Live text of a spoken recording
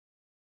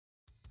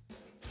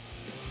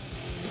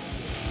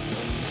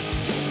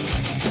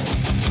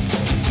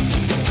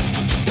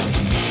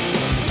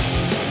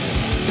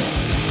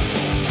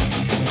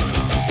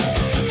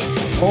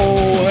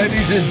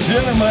Ladies and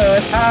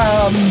gentlemen,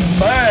 I'm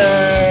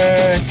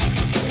back.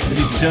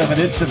 Ladies and gentlemen,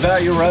 it's the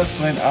Value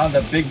Wrestling on the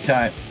Big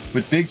Time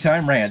with Big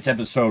Tyme Rants,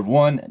 episode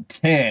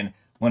 110.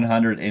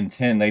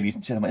 110, ladies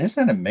and gentlemen.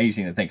 Isn't that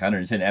amazing to think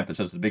 110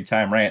 episodes of the Big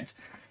Tyme Rants?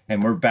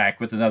 And we're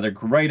back with another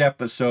great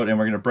episode, and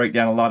we're going to break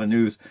down a lot of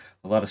news,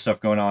 a lot of stuff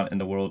going on in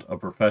the world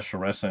of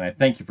professional wrestling. I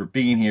thank you for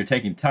being here,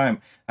 taking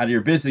time out of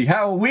your busy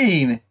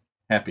Halloween.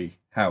 Happy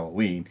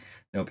Halloween.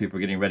 You know, people are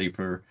getting ready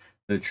for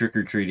the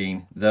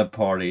trick-or-treating, the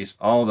parties,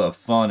 all the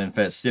fun and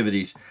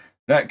festivities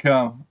that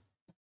come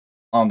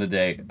on the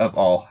day of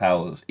All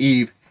Hallows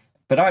Eve.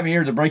 But I'm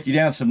here to break you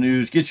down some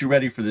news, get you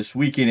ready for this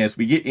weekend as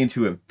we get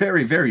into a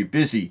very, very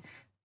busy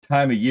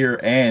time of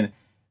year and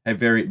a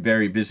very,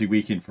 very busy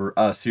weekend for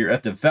us here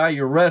at the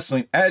Value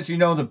Wrestling. As you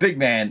know, the big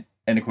man,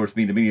 and of course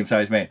me, the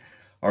medium-sized man,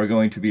 are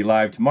going to be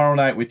live tomorrow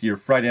night with your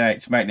Friday Night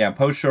SmackDown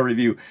post-show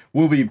review.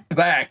 We'll be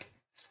back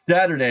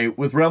Saturday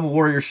with Realm of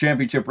Warriors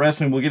Championship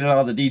Wrestling. We'll get into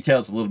all the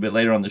details a little bit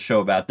later on the show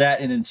about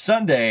that. And then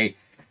Sunday,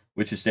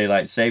 which is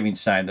daylight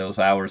savings time, those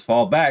hours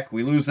fall back.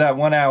 We lose that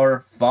 1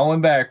 hour, falling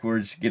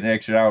backwards, get an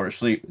extra hour of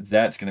sleep.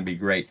 That's going to be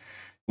great.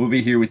 We'll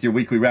be here with your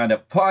weekly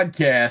roundup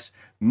podcast.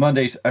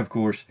 Mondays, of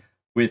course,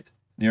 with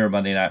your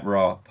Monday Night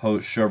Raw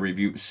post-show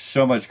review.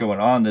 So much going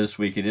on this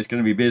weekend. It's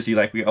going to be busy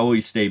like we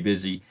always stay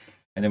busy.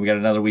 And then we got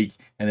another week.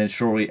 And then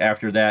shortly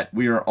after that,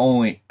 we are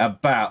only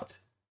about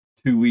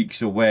 2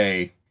 weeks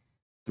away,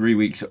 3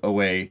 weeks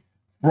away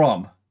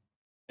from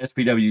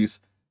SPW's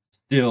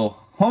Still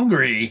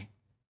Hungry.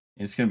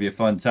 It's going to be a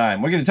fun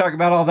time. We're going to talk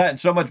about all that and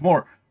so much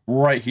more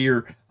right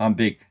here on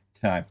Big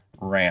Tyme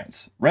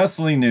Rants.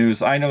 Wrestling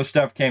news. I know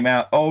stuff came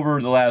out over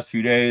the last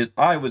few days.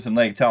 I was in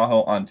Lake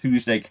Tahoe on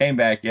Tuesday, came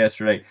back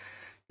yesterday,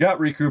 got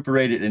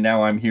recuperated, and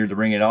now I'm here to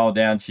bring it all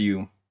down to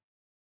you.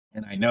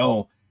 And I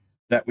know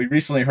that we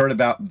recently heard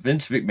about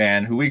Vince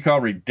McMahon, who we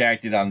call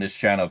Redacted on this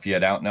channel. If you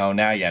don't know,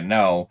 now you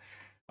know.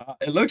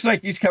 It looks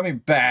like he's coming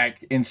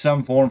back in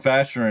some form,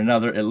 fashion, or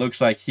another. It looks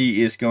like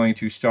he is going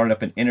to start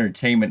up an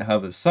entertainment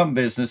hub of some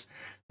business.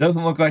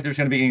 Doesn't look like there's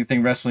going to be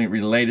anything wrestling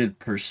related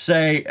per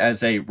se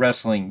as a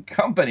wrestling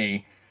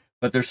company,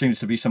 but there seems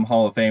to be some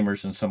Hall of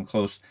Famers and some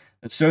close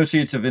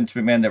associates of Vince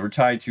McMahon that were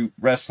tied to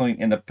wrestling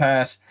in the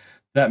past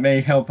that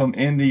may help him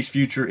in these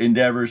future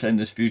endeavors and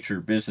this future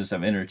business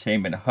of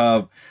entertainment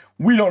hub.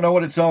 We don't know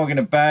what it's all going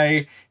to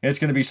be. It's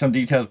going to be some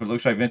details, but it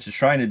looks like Vince is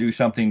trying to do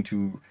something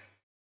to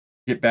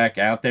get back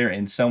out there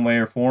in some way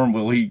or form.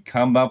 Will he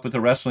come up with a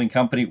wrestling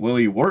company? Will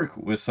he work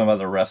with some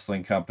other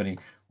wrestling company?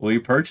 Will he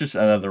purchase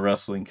another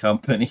wrestling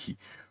company?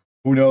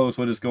 Who knows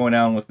what is going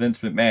on with Vince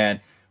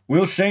McMahon?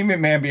 Will Shane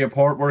McMahon be a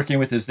part working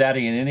with his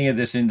daddy in any of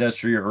this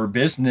industry or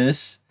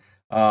business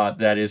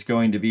that is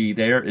going to be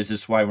there? Is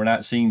this why we're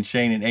not seeing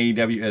Shane in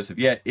AEW as of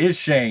yet? Is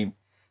Shane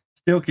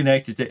still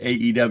connected to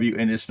AEW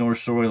in this North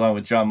storyline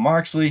with Jon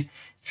Moxley?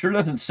 Sure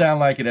doesn't sound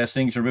like it as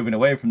things are moving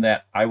away from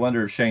that. I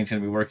wonder if Shane's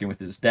going to be working with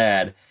his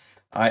dad.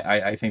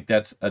 I think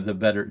that's the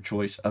better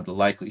choice of the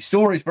likely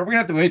stories. But we're going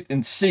to have to wait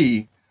and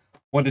see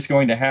what is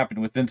going to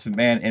happen with Vince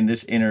McMahon and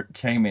this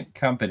entertainment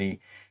company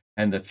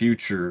and the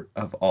future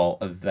of all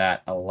of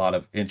that. A lot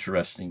of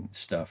interesting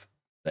stuff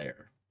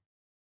there.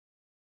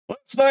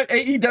 Last night,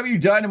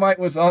 AEW Dynamite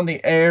was on the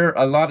air.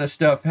 A lot of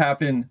stuff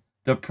happened.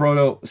 The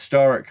proto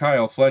star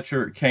Kyle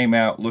Fletcher came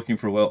out looking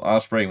for Will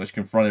Ospreay and was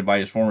confronted by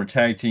his former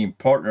tag team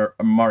partner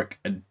Mark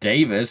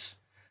Davis.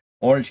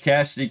 Orange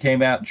Cassidy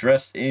came out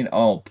dressed in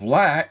all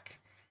black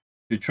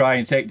to try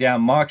and take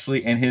down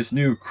Moxley and his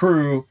new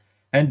crew.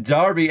 And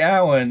Darby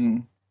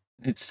Allin,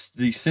 it's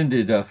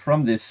descended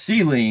from the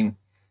ceiling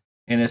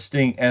in a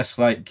Sting-esque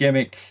like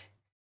gimmick.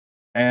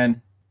 And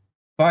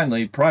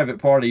finally, Private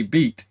Party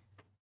beat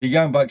the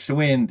Young Bucks to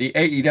win the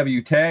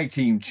AEW Tag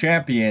Team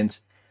Champions.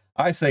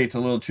 I say it's a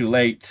little too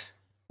late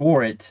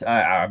for it.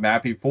 I'm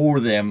happy for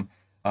them.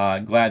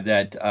 Glad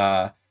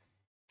that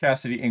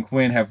Cassidy and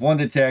Quinn have won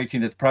the tag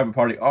team. That the Private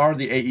Party are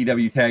the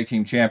AEW Tag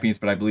Team Champions,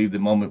 but I believe the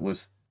moment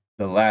was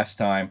the last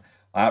time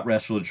at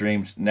Wrestle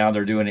Dreams. Now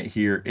they're doing it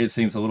here. It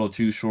seems a little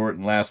too short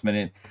and last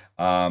minute.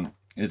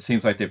 It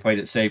seems like they played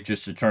it safe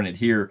just to turn it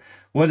here.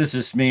 What does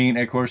this mean?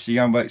 Of course, the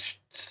Young Bucks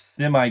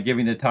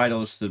giving the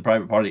titles to the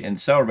Private Party and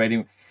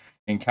celebrating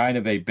in kind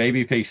of a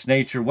babyface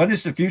nature. What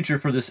is the future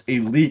for this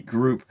elite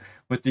group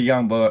with the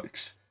Young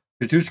Bucks?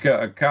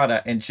 Kazuchika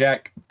Okada and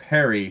Jack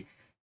Perry.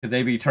 Could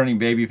they be turning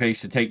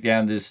babyface to take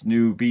down this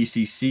new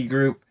BCC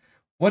group?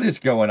 What is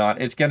going on?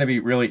 It's going to be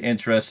really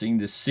interesting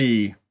to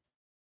see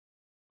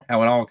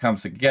how it all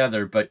comes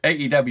together. But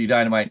AEW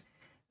Dynamite,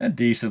 a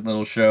decent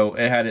little show.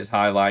 It had its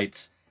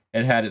highlights.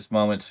 It had its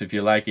moments. If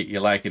you like it,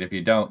 you like it. If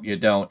you don't, you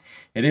don't.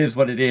 It is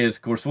what it is.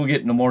 Of course, we'll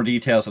get into more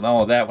details and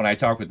all of that when I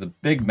talk with the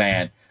big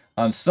man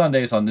on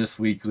Sundays on this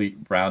weekly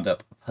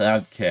Roundup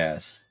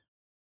podcast.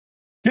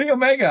 Kenny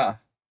Omega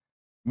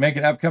make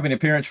an upcoming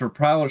appearance for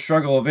Power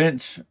Struggle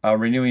events,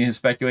 renewing his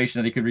speculation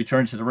that he could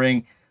return to the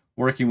ring,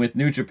 working with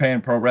New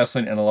Japan Pro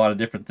Wrestling and a lot of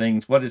different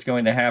things. What is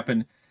going to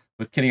happen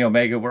with Kenny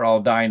Omega? We're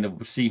all dying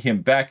to see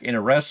him back in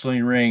a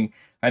wrestling ring.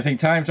 I think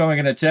time's only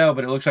going to tell,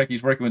 but it looks like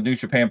he's working with New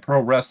Japan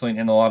Pro Wrestling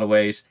in a lot of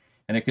ways,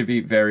 and it could be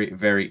very,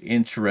 very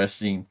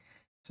interesting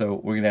So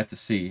we're going to have to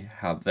see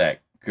how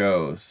that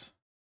goes.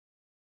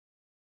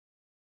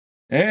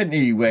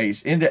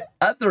 Anyways, in the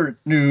other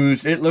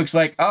news, it looks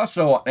like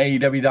also on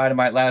AEW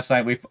Dynamite last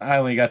night, we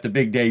finally got the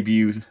big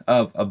debut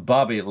of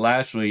Bobby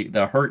Lashley.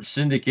 The Hurt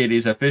Syndicate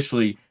is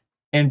officially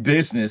in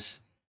business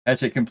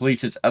as it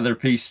completes its other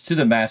piece to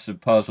the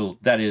massive puzzle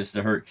that is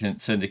the Hurt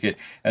Syndicate.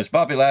 As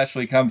Bobby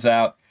Lashley comes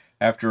out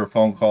after a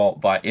phone call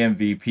by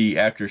MVP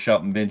after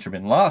Shelton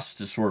Benjamin lost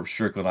to Swerve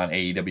Strickland on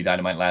AEW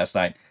Dynamite last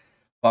night,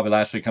 Bobby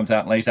Lashley comes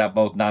out and lays out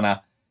both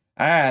Nana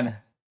and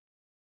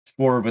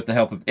Swerve with the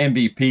help of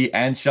MVP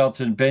and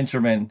Shelton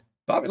Benjamin.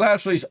 Bobby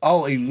Lashley's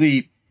all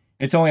elite.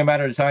 It's only a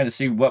matter of time to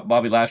see what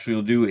Bobby Lashley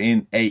will do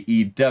in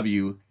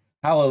AEW,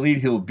 how elite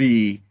he'll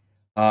be.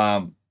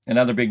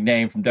 Another big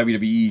name from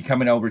WWE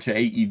coming over to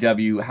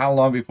AEW. How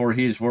long before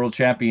he is world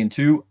champion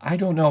too? I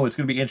don't know. It's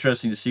going to be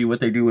interesting to see what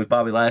they do with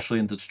Bobby Lashley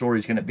and the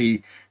story's going to be.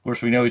 Of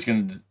course, we know he's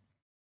going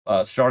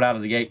to start out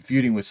of the gate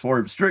feuding with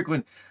Swerve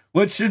Strickland,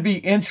 which should be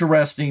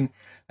interesting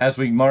as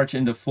we march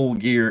into full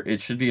gear.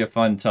 It should be a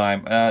fun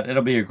time.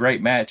 It'll be a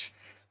great match.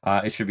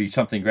 It should be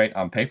something great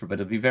on paper,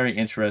 but it'll be very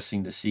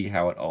interesting to see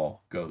how it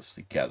all goes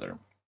together.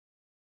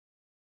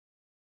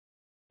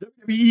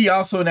 WWE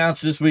also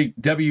announced this week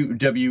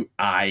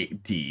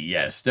WWID.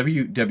 Yes,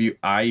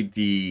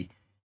 WWID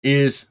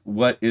is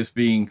what is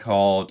being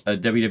called a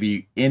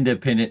WWE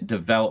Independent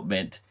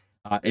Development.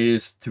 It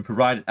is to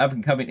provide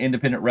up-and-coming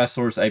independent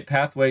wrestlers a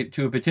pathway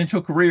to a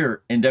potential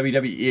career in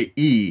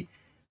WWE.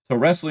 So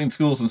wrestling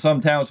schools in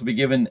some towns will be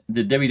given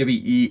the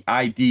WWE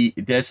ID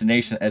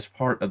designation as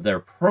part of their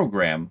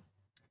program,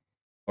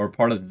 or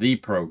part of the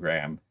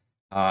program.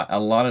 A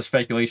lot of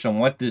speculation on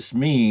what this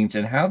means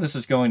and how this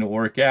is going to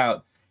work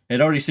out. It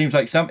already seems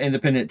like some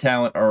independent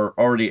talent are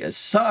already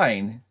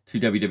assigned to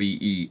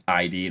WWE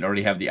ID and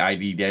already have the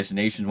ID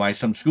designation, while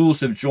some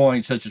schools have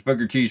joined, such as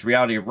Booker T's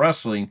Reality of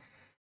Wrestling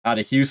out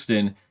of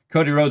Houston,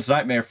 Cody Rhodes'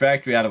 Nightmare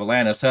Factory out of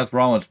Atlanta, Seth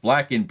Rollins'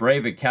 Black and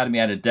Brave Academy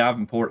out of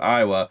Davenport,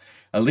 Iowa,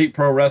 Elite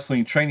Pro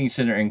Wrestling Training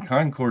Center in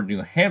Concord,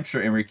 New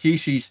Hampshire, and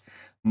Rikishi's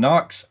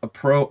Knox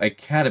Pro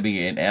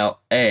Academy in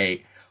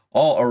LA,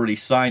 all already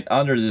signed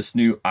under this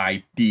new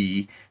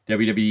ID.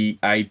 WWE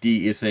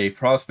ID is a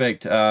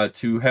prospect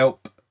to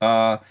help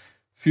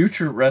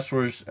future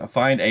wrestlers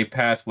find a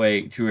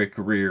pathway to a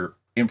career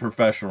in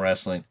professional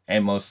wrestling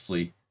and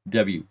mostly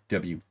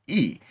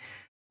WWE.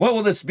 What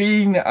will this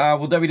mean?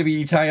 Will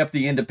WWE tie up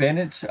the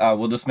independents?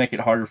 Will this make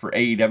it harder for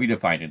AEW to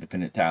find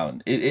independent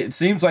talent? It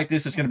seems like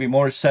this is going to be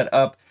more set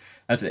up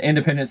as an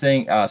independent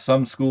thing.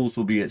 Some schools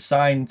will be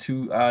assigned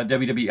to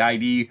WWE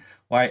ID,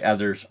 while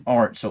others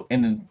aren't. So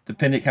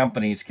independent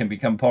companies can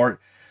become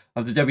part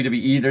of the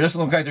WWE. There doesn't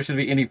look like there's going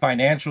to be any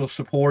financial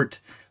support,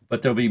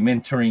 but there'll be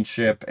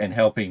mentorship and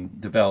helping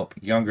develop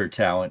younger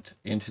talent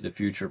into the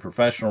future of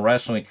professional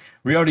wrestling.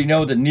 We already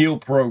know the Neil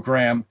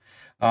program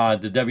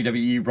the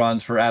WWE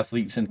runs for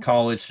athletes in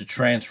college to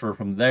transfer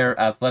from their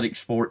athletic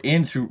sport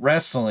into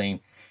wrestling.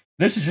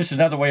 This is just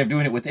another way of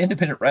doing it with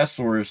independent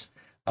wrestlers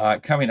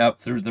coming up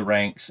through the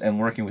ranks and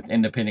working with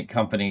independent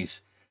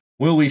companies.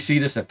 Will we see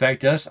this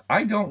affect us?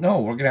 I don't know.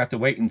 We're going to have to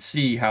wait and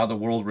see how the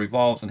world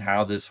revolves and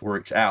how this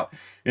works out.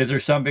 Is there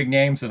some big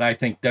names that I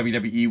think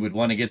WWE would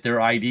want to get their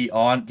ID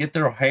on, get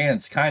their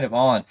hands kind of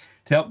on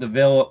to help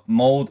develop,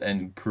 mold,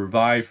 and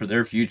provide for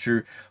their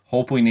future,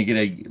 hoping to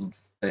get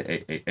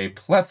a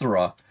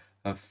plethora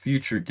of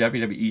future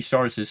WWE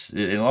stars?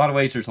 In a lot of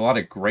ways, there's a lot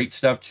of great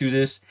stuff to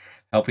this,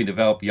 helping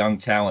develop young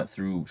talent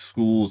through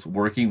schools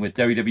working with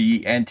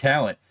WWE and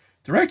talent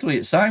directly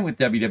assigned with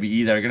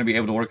WWE that are going to be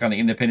able to work on the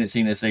independent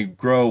scene as they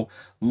grow,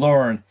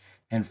 learn,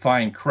 and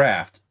fine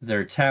craft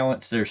their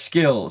talents, their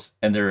skills,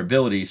 and their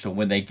abilities. So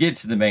when they get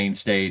to the main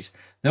stage,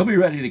 they'll be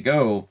ready to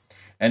go.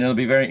 And it'll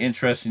be very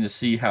interesting to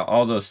see how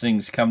all those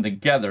things come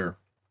together.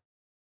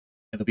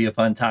 It'll be a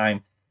fun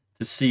time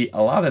to see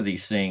a lot of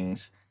these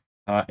things.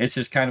 It's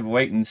just kind of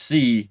wait and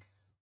see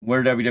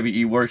where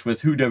WWE works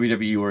with, who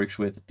WWE works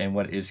with, and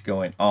what is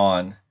going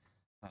on.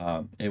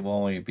 It will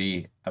only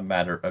be a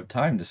matter of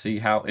time to see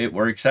how it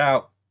works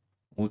out.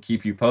 We'll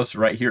keep you posted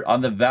right here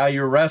on the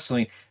Value of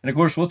Wrestling. And of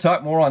course, we'll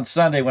talk more on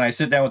Sunday when I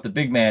sit down with the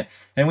big man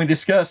and we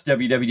discuss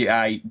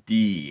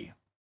WWID.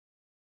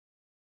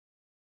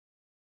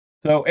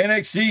 So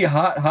NXT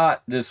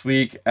hot this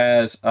week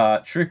as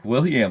Trick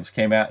Williams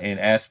came out and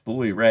asked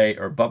Bully Ray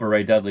or Bubba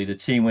Ray Dudley to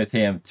team with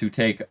him to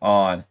take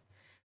on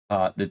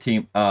the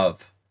team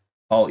of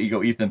All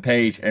Ego Ethan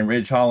Page and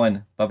Ridge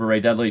Holland. Bubba Ray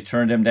Dudley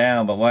turned him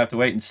down, but we'll have to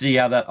wait and see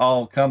how that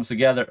all comes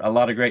together. A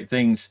lot of great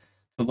things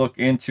to look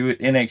into it.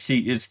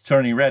 NXT is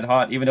turning red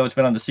hot, even though it's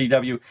been on the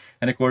CW.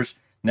 And of course,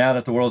 now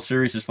that the World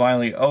Series is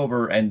finally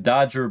over and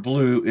Dodger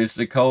Blue is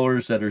the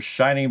colors that are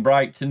shining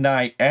bright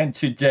tonight and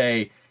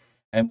today,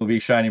 and will be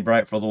shining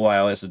bright for a little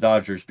while as the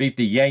Dodgers beat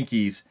the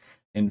Yankees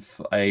in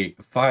a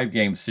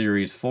 5-game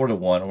series,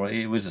 4-1. Or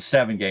it was a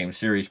 7-game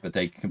series, but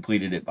they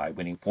completed it by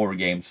winning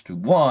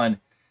 4-1,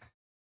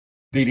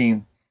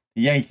 beating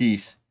the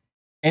Yankees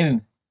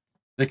in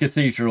the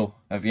cathedral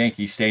of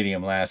Yankee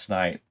Stadium last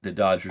night. The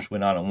Dodgers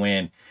went on a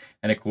win.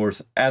 And, of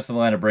course, as an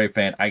Atlanta Brave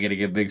fan, I got to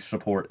give big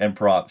support and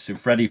props to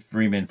Freddie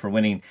Freeman for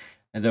winning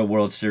the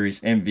World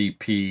Series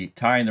MVP,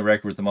 tying the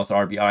record with the most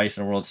RBIs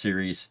in the World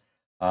Series.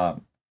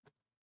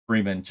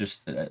 Freeman,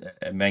 just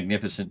a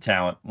magnificent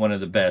talent, one of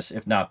the best,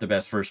 if not the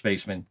best first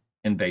baseman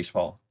in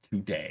baseball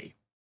today.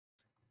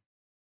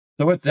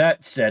 So with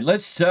that said,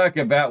 let's talk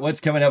about what's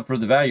coming up for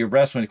the Value of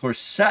Wrestling. Of course,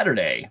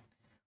 Saturday,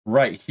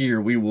 right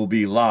here, we will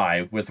be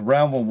live with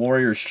Realm of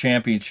Warriors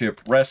Championship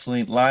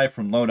Wrestling, live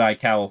from Lodi,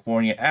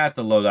 California, at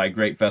the Lodi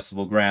Great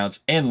Festival Grounds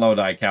in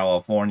Lodi,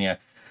 California.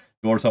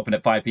 Doors open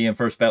at 5 p.m.,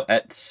 first bell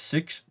at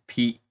 6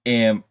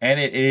 p.m., and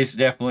it is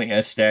definitely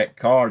a stacked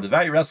card. The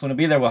Value Wrestling will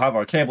be there. We'll have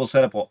our table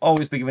set up. We'll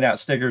always be giving out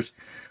stickers.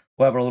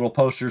 We'll have our little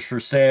posters for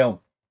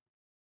sale.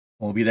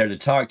 We'll be there to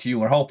talk to you.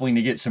 We're hoping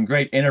to get some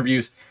great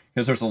interviews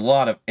because there's a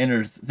lot of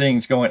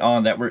things going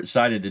on that we're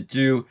excited to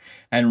do.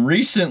 And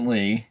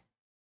recently,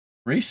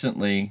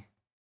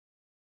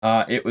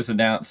 it was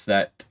announced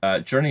that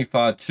Journey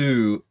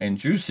Fatu and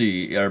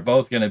Juicy are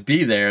both going to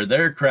be there.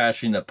 They're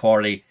crashing the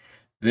party.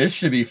 This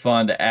should be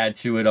fun to add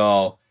to it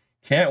all.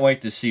 Can't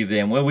wait to see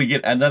them. Will we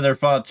get another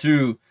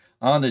Fatu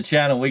on the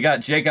channel? We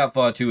got Jacob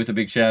Fatu with a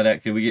big shout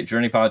out. Can we get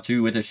Journey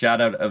Fatu with a shout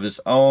out of his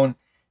own?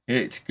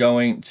 It's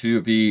going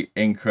to be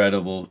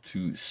incredible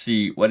to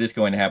see what is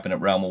going to happen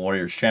at Realm of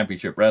Warriors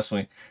Championship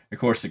Wrestling. Of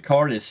course, the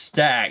card is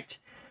stacked,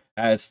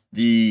 as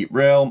the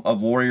Realm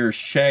of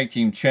Warriors Tag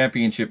Team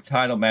Championship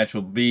title match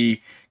will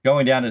be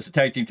going down as the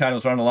tag team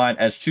titles are on the line,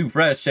 as Too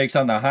Fresh takes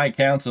on the High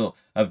Council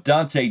of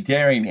Dante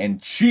Daring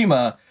and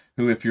Chima,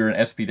 who, if you're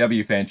an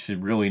SPW fan,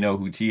 should really know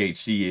who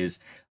THC is.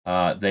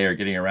 They are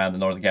getting around the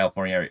Northern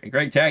California area. A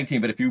great tag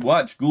team, but if you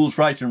watch Ghouls,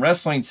 Frights, and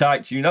Wrestling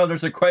sites, you know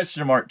there's a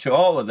question mark to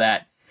all of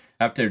that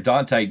after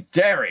Dante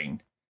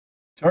Daring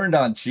turned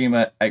on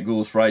Chima at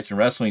Ghouls, Frights, and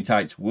Wrestling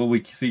Tights. Will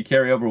we see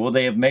carryover? Will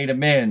they have made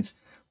amends?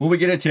 Will we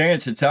get a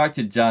chance to talk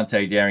to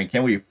Dante Daring?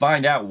 Can we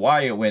find out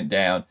why it went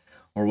down?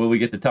 Or will we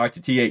get to talk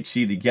to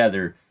THC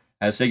together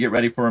as they get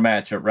ready for a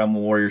match at Realm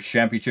of Warriors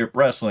Championship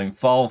Wrestling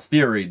Fall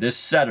Fury this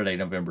Saturday,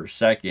 November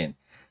 2nd?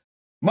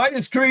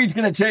 Midas Creed's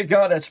going to take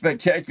on a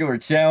spectacular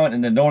talent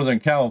in the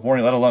Northern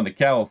California, let alone the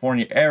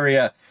California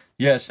area.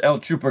 Yes, El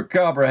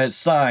Chupacabra has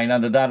signed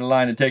on the dotted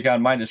line to take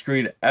on Midas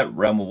Creed at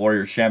Realm of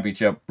Warriors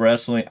Championship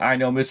Wrestling. I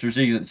know Mr.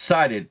 Z's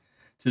excited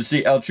to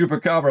see El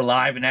Chupacabra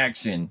live in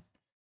action.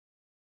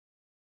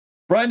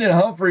 Brendan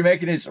Humphrey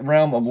making his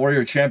Realm of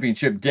Warrior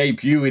Championship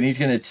debut, and he's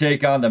going to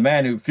take on the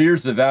man who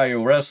fears the value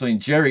of wrestling,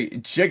 Jerry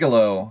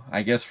Gigolo.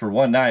 I guess for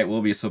one night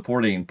we'll be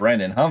supporting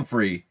Brendan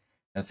Humphrey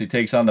as he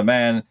takes on the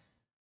man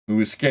who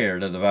is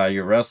scared of the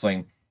value of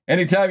wrestling.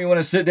 Anytime you want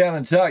to sit down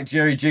and talk,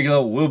 Jerry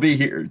Gigolo will be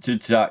here to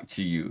talk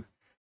to you.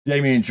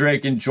 Damian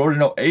Drake and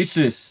Jordan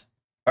Oasis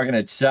are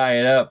going to tie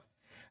it up.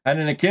 And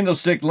in a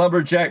Candlestick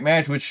Lumberjack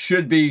match, which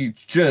should be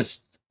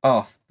just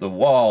off the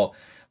wall,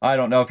 I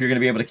don't know if you're going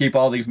to be able to keep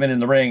all these men in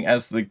the ring,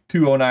 as the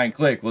 209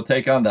 Click will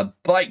take on the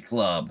Bike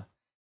Club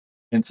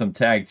in some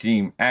tag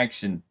team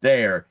action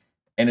there.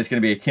 And it's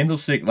going to be a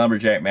Candlestick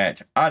Lumberjack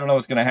match. I don't know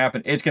what's going to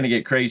happen. It's going to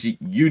get crazy.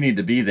 You need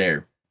to be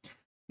there.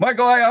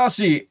 Michael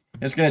Ayashi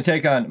is going to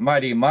take on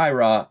Mighty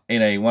Myra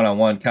in a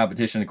one-on-one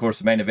competition. Of course,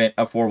 the main event,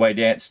 a four-way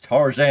dance.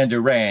 Tarzan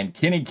Duran,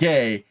 Kenny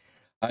K,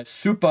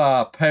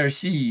 Supa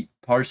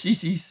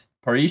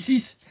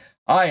Parisisis.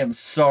 I am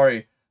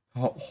sorry.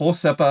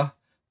 Josepa.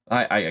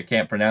 I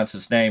can't pronounce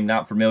his name.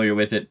 Not familiar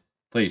with it.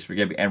 Please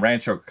forgive me. And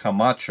Rancho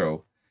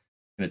Camacho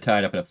going to tie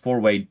it up in a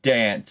four-way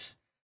dance.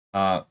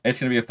 It's going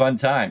to be a fun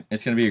time.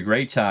 It's going to be a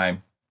great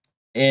time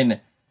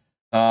in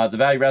the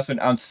Value Wrestling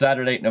on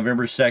Saturday,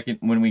 November 2nd,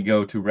 when we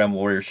go to Realm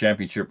Warriors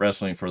Championship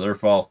Wrestling for their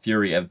Fall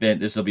Fury event.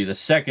 This will be the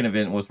second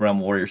event with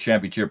Realm Warriors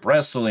Championship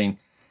Wrestling,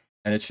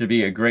 and it should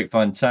be a great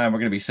fun time. We're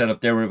going to be set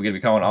up there. We're going to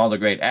be calling all the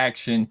great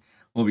action.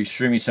 We'll be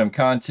streaming some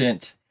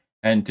content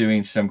and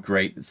doing some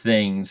great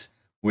things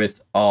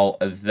with all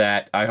of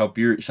that. I hope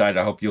you're excited.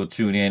 I hope you'll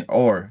tune in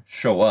or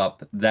show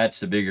up. That's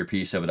the bigger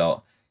piece of it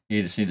all.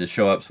 You just need to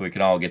show up so we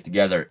can all get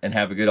together and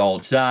have a good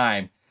old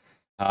time.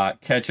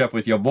 Catch up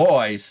with your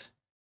boys.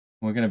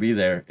 We're going to be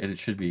there. It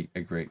should be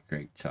a great,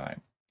 great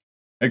time.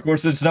 Of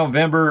course, it's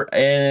November,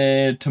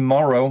 and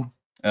tomorrow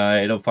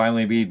it'll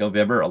finally be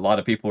November. A lot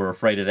of people are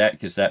afraid of that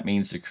because that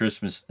means the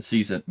Christmas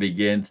season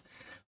begins.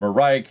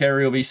 Mariah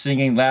Carey will be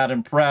singing loud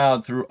and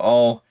proud through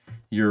all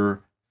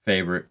your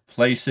favorite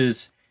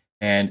places.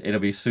 And it'll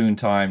be soon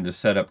time to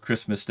set up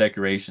Christmas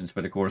decorations.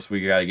 But, of course,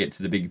 we got to get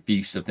to the big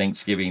feast of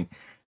Thanksgiving.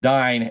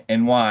 Dine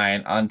and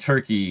wine on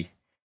turkey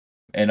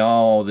and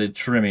all the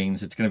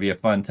trimmings. It's going to be a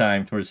fun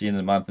time towards the end of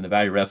the month. And the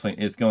Value Wrestling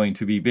is going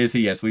to be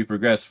busy as we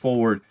progress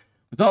forward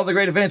with all the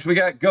great events we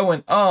got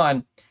going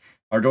on.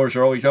 Our doors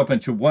are always open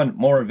to one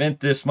more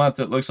event this month,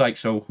 it looks like.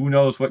 So who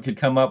knows what could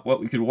come up, what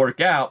we could work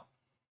out.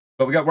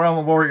 But we got Realm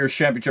of Warriors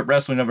Championship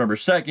Wrestling November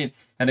 2nd.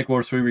 And, of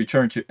course, we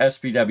return to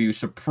SPW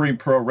Supreme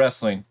Pro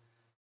Wrestling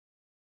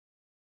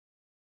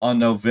on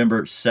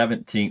November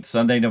 17th,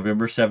 Sunday,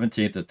 November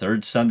 17th, the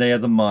third Sunday of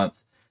the month.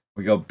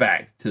 We go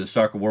back to the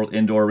Soccer World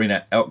Indoor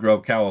Arena, Elk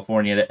Grove,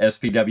 California, the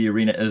SPW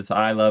Arena, as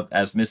I love,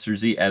 as Mr.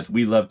 Z, as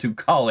we love to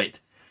call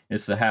it.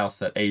 It's the house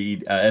that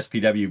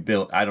SPW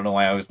built. I don't know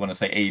why I always want to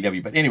say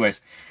AEW, but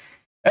anyways,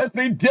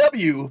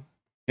 SPW going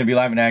to be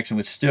live in action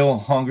with Still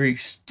Hungry,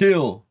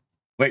 still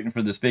waiting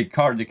for this big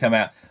card to come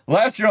out.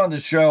 Last year on the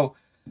show,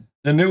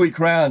 the newly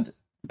crowned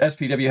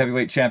SPW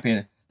Heavyweight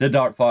Champion, the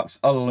Dark Fox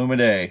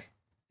Illumide,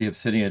 the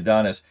Obsidian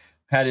Adonis,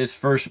 had his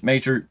first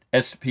major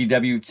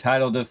SPW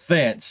title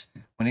defense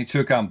when he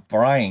took on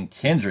Brian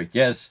Kendrick.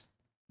 Yes,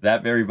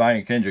 that very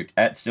Brian Kendrick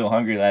at Still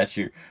Hungry last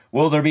year.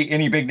 Will there be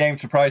any big name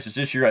surprises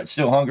this year at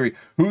Still Hungry?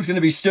 Who's going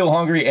to be still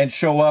hungry and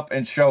show up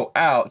and show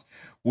out?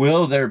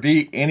 Will there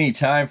be any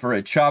time for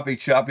a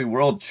Choppy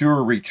World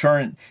Tour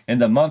return in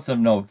the month of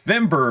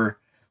November?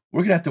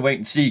 We're going to have to wait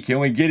and see. Can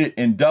we get it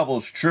in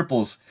doubles,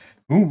 triples?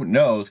 Who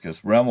knows?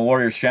 Because Realm of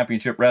Warriors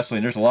Championship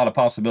Wrestling, there's a lot of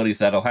possibilities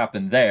that'll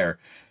happen there.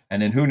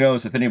 And then who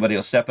knows if anybody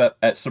will step up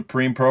at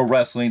Supreme Pro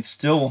Wrestling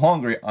Still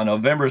Hungry on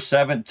November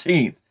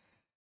 17th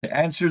to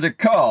answer the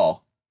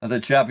call of the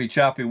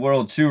Choppy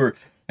World Tour.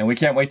 And we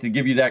can't wait to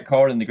give you that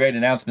card and the great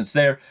announcements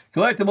there.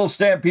 Collectible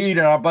Stampede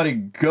and our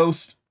buddy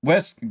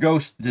West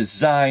Ghost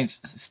Designs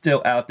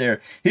still out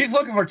there. He's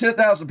looking for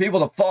 10,000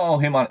 people to follow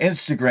him on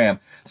Instagram.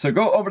 So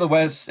go over to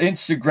West's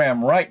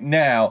Instagram right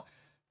now.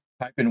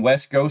 Type in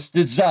West Ghost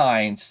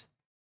Designs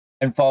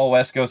and follow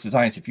West Ghost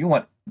Designs. If you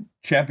want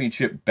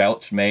championship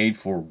belts made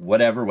for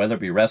whatever, whether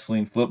it be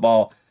wrestling,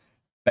 football,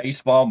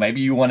 baseball,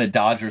 maybe you want a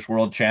Dodgers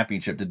World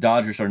Championship. The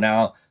Dodgers are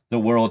now the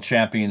world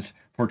champions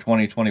for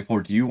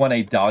 2024. Do you want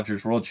a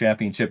Dodgers World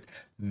Championship?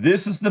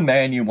 This is the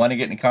man you want to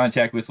get in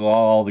contact with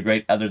all the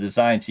great other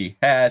designs he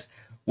has.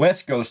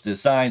 West Coast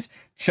Designs.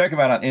 Check him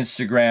out on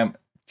Instagram.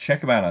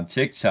 Check him out on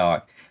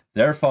TikTok.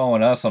 They're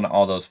following us on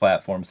all those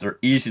platforms. They're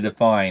easy to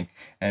find,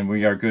 and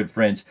we are good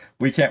friends.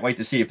 We can't wait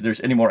to see if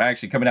there's any more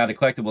action coming out of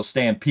Collectible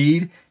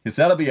Stampede, because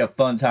that'll be a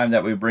fun time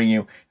that we bring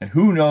you. And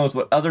who knows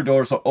what other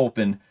doors will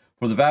open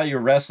for the value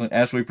of wrestling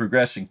as we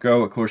progress and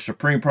go. Of course,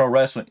 Supreme Pro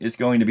Wrestling is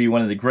going to be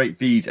one of the great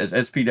feeds, as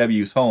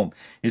SPW's home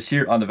is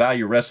here on the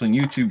Value of Wrestling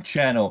YouTube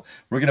channel.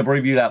 We're going to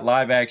bring you that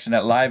live action,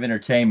 that live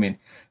entertainment.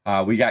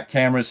 We got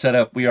cameras set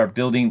up. We are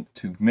building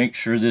to make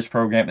sure this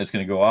program is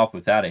going to go off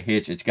without a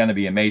hitch. It's going to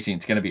be amazing.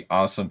 It's going to be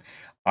awesome.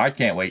 I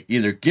can't wait.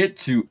 Either get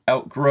to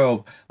Elk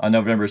Grove on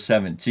November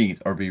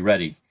 17th or be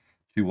ready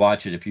to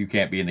watch it if you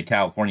can't be in the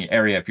California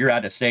area. If you're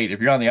out of state,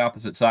 if you're on the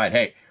opposite side,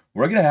 hey,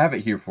 we're going to have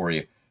it here for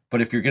you.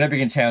 But if you're going to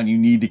be in town, you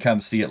need to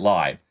come see it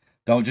live.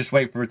 Don't just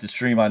wait for it to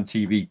stream on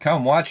TV.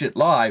 Come watch it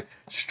live.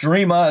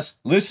 Stream us.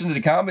 Listen to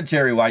the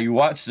commentary while you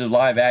watch the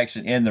live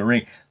action in the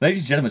ring. Ladies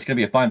and gentlemen, it's going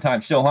to be a fun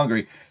time. Still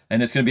hungry.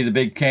 And it's going to be the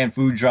big canned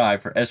food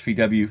drive for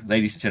SPW.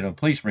 Ladies and gentlemen,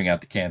 please bring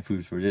out the canned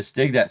foods for this.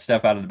 Dig that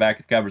stuff out of the back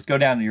of the covers. Go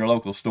down to your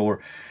local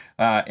store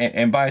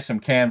and buy some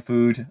canned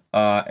food.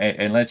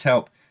 And let's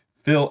help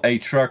fill a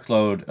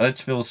truckload.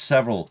 Let's fill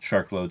several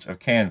truckloads of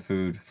canned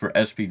food for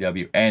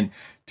SPW and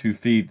to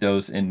feed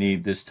those in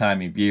need this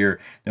time of year.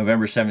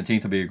 November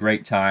 17th will be a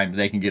great time.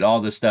 They can get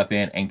all this stuff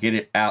in and get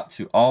it out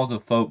to all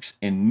the folks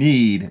in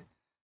need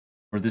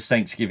for this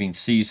Thanksgiving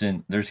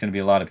season. There's going to be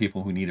a lot of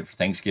people who need it for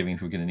Thanksgiving,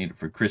 who are going to need it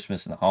for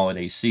Christmas and the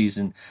holiday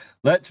season.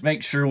 Let's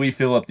make sure we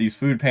fill up these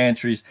food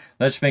pantries.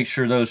 Let's make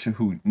sure those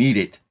who need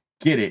it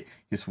get it,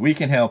 because we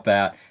can help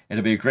out.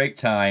 It'll be a great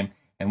time,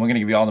 and we're going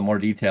to give you all the more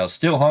details.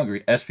 Still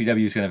Hungry,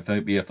 SPW is going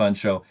to be a fun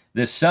show.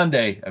 This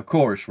Sunday, of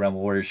course, Realm of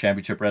Warriors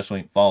Championship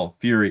Wrestling, Fall of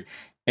Fury.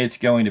 It's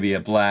going to be a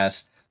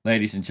blast.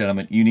 Ladies and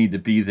gentlemen, you need to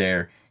be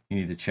there. You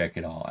need to check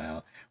it all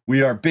out.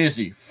 We are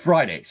busy.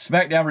 Friday,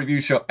 SmackDown review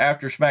show.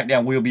 After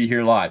SmackDown, we'll be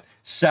here live.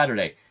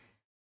 Saturday,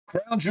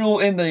 Crown Jewel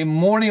in the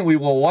morning. We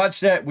will watch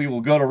that. We will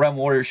go to Realm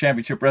Warriors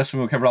Championship Wrestling.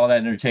 We'll cover all that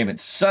entertainment.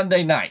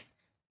 Sunday night,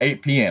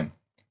 8 p.m.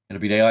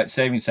 It'll be daylight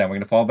savings time. We're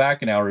going to fall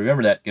back an hour.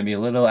 Remember that. It's going to be a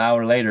little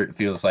hour later, it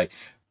feels like.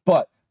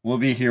 But we'll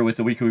be here with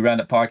the Weekly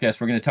Roundup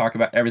podcast. We're going to talk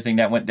about everything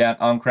that went down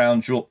on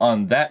Crown Jewel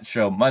on that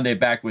show. Monday,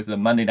 back with the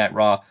Monday Night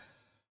Raw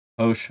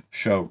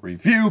post-show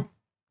review.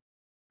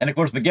 And, of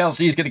course, Miguel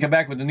C is going to come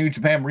back with the New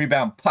Japan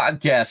Rebound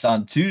podcast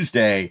on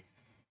Tuesday,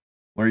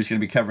 where he's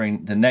going to be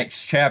covering the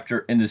next chapter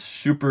in the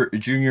Super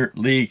Junior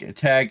League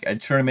Tag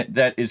Tournament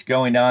that is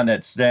going on.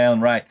 That's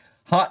downright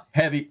hot,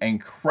 heavy,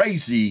 and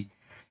crazy.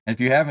 And if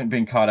you haven't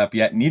been caught up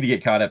yet, need to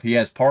get caught up, he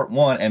has part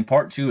 1 and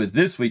part 2 of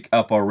this week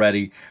up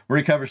already, where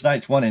he covers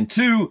nights 1 and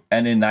 2,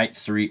 and then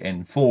nights 3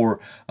 and 4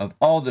 of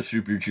all the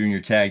Super Junior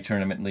Tag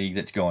Tournament League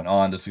that's going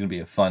on. This is going to be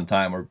a fun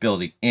time. We're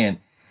building in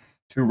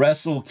to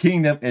Wrestle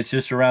Kingdom. It's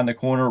just around the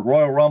corner.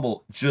 Royal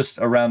Rumble just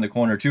around the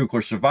corner too. Of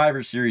course,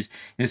 Survivor Series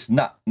is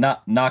not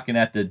knocking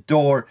at the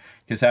door,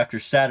 because after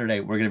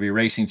Saturday we're going to be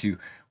racing to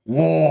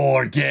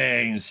War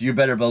Games. You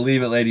better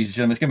believe it, ladies and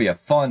gentlemen. It's going to be a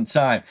fun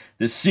time.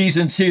 The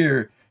season's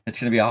here. It's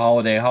going to be a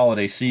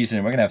holiday season.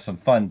 We're going to have some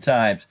fun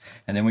times,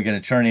 and then we're going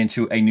to turn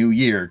into a new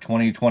year,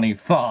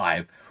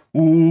 2025.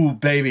 Ooh,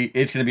 baby,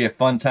 it's going to be a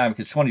fun time,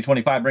 because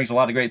 2025 brings a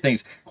lot of great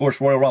things. Of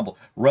course, Royal Rumble,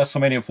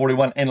 WrestleMania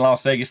 41 in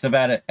Las Vegas,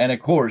 Nevada, and of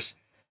course,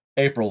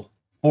 April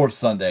 4th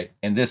Sunday,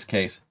 in this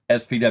case,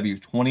 SPW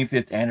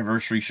 25th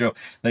anniversary show.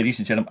 Ladies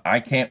and gentlemen,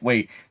 I can't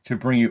wait to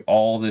bring you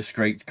all this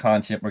great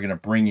content we're going to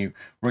bring you.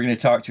 We're going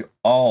to talk to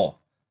all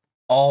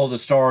the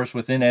stars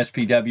within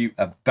SPW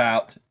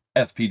about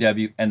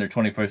SPW and their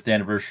 25th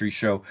anniversary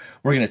show.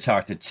 We're going to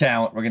talk to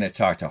talent. We're going to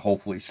talk to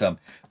hopefully some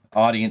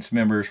audience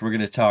members. We're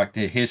going to talk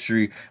to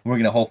history. We're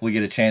going to hopefully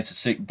get a chance to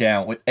sit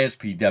down with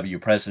SPW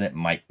President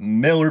Mike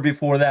Miller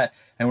before that.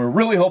 And we're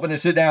really hoping to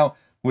sit down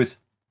with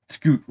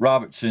Scoot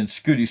Robertson,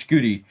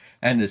 Scooty,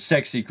 and the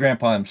sexy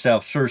grandpa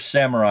himself, Sir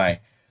Samurai,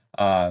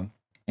 and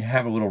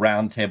have a little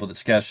roundtable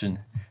discussion.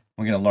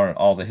 We're going to learn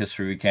all the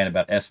history we can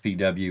about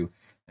SPW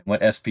and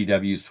what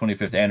SPW's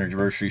 25th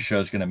anniversary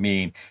show is going to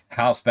mean,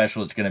 how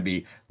special it's going to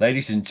be.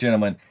 Ladies and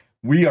gentlemen,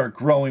 we are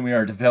growing, we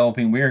are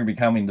developing, we are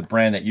becoming the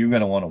brand that you're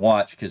going to want to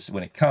watch, because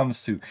when it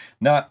comes to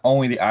not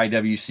only the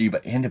IWC,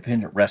 but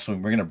independent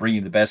wrestling, we're going to bring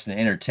you the best in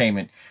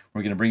entertainment.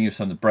 We're going to bring you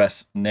some of the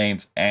best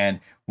names,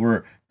 and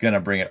we're going to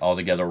bring it all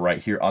together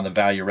right here on the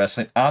Value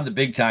Wrestling on the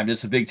Big Time. This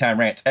is the Big Time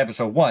Rants,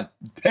 episode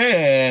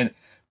 110.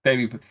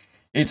 Baby,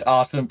 it's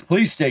awesome.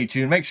 Please stay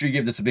tuned. Make sure you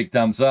give this a big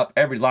thumbs up.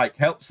 Every like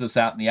helps us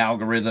out in the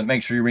algorithm.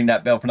 Make sure you ring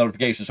that bell for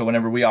notifications so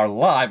whenever we are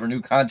live or new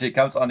content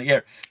comes on the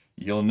air,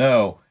 you'll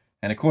know.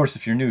 And of course,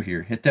 if you're new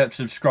here, hit that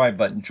subscribe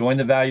button. Join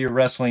the Value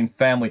Wrestling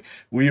family.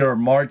 We are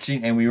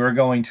marching, and we are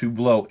going to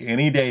blow.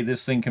 Any day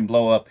this thing can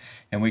blow up,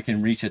 and we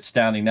can reach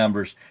astounding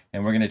numbers.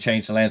 And we're going to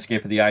change the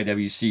landscape of the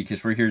IWC,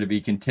 because we're here to be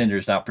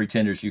contenders, not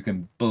pretenders. You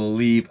can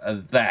believe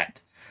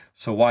that.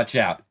 So watch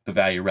out. The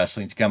Value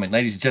Wrestling's coming.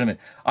 Ladies and gentlemen,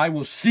 I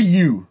will see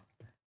you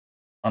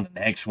on the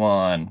next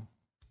one.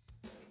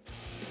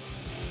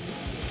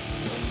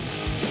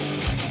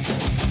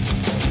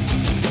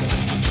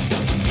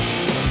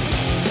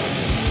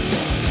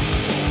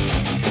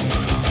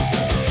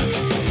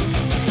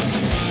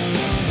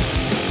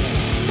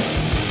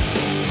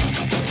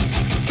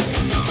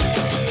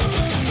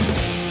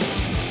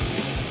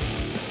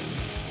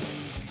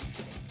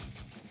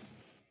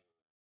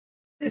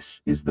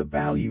 This is the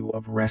value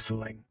of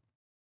wrestling,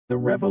 the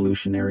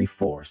revolutionary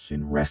force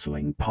in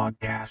wrestling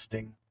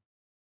podcasting.